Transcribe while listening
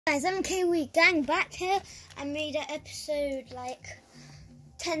Guys, MK Week gang back here. I made an episode like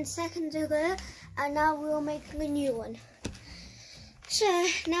 10 seconds ago, and now we're making a new one. So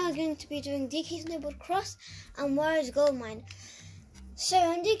now we're going to be doing DK Snowboard Cross and Warriors Gold Mine. So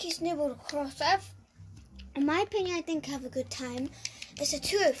on DK Snowboard Cross, in my opinion, I think I have a good time. It's a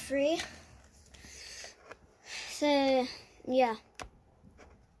 203. So yeah.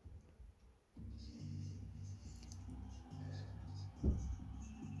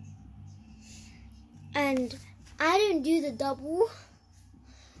 And I didn't do the double,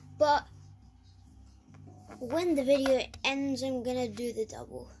 but when the video ends, I'm gonna do the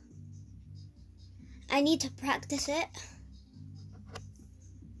double. I need to practice it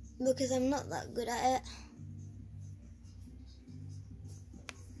because I'm not that good at it.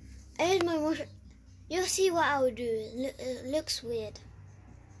 Here's my motion. You'll see what I will do. It looks weird.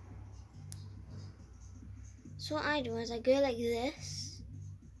 So what I do is I go like this.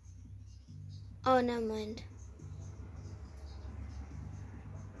 Oh, never mind.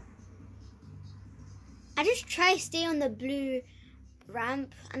 I just try to stay on the blue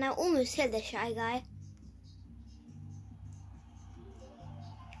ramp, and I almost hit the shy guy.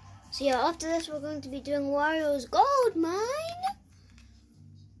 So yeah, after this we're going to be doing Wario's Gold Mine.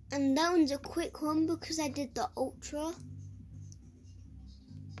 And that one's a quick one because I did the Ultra.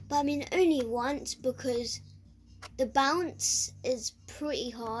 But I mean only once because the bounce is pretty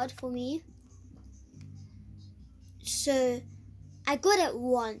hard for me. So I got it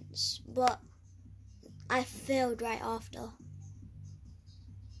once, but I failed right after.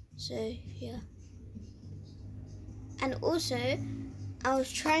 So yeah. And also I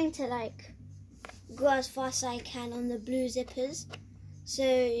was trying to like go as fast as I can on the blue zippers. So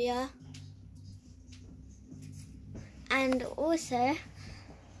yeah. And also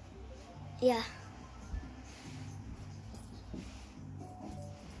yeah.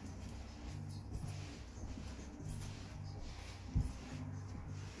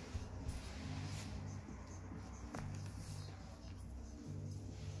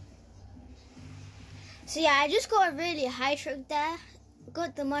 So yeah, I just got a really high trick there.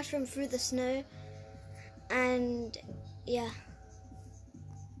 Got the mushroom through the snow. And yeah.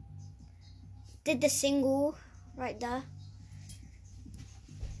 Did the single right there.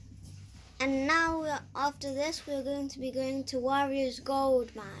 And now after this we're going to be going to Warriors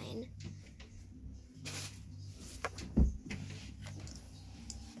Gold Mine.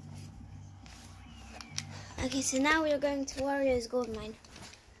 Okay, so now we are going to Warriors Gold Mine.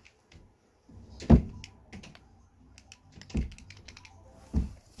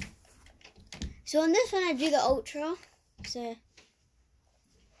 So on this one I do the Ultra, so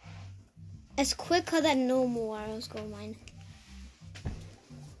it's quicker than normal Warriors Gold Mine.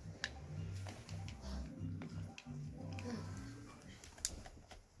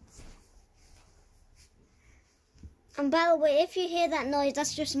 And by the way, if you hear that noise,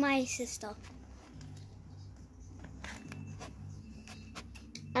 that's just my sister.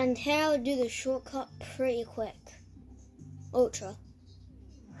 And here I'll do the shortcut pretty quick. Ultra.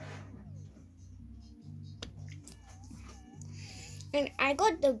 And I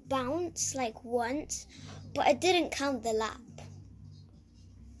got the bounce like once, but I didn't count the lap.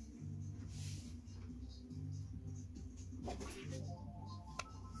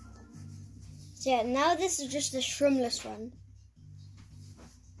 So yeah, now this is just a shroomless run.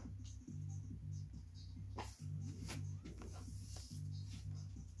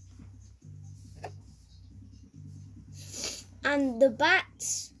 And the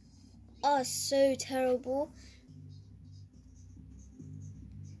bats are so terrible.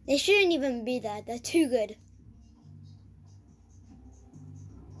 They shouldn't even be there. They're too good.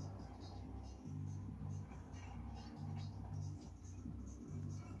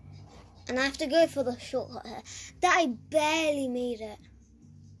 And I have to go for the shortcut here. That I barely made it.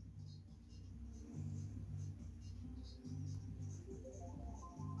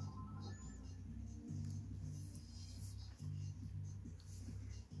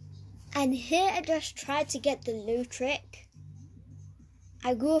 And here I just tried to get the low trick.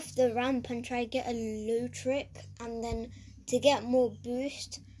 I go off the ramp and try to get a low trick, and then to get more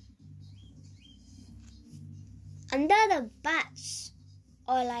boost. And there the bats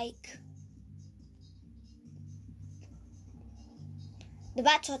are like, the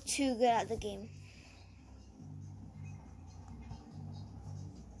bats are too good at the game.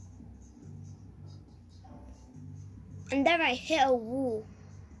 And there I hit a wall.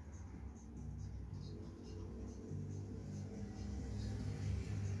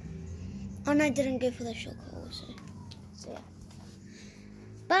 And I didn't go for the shortcut also. So yeah.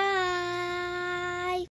 Bye.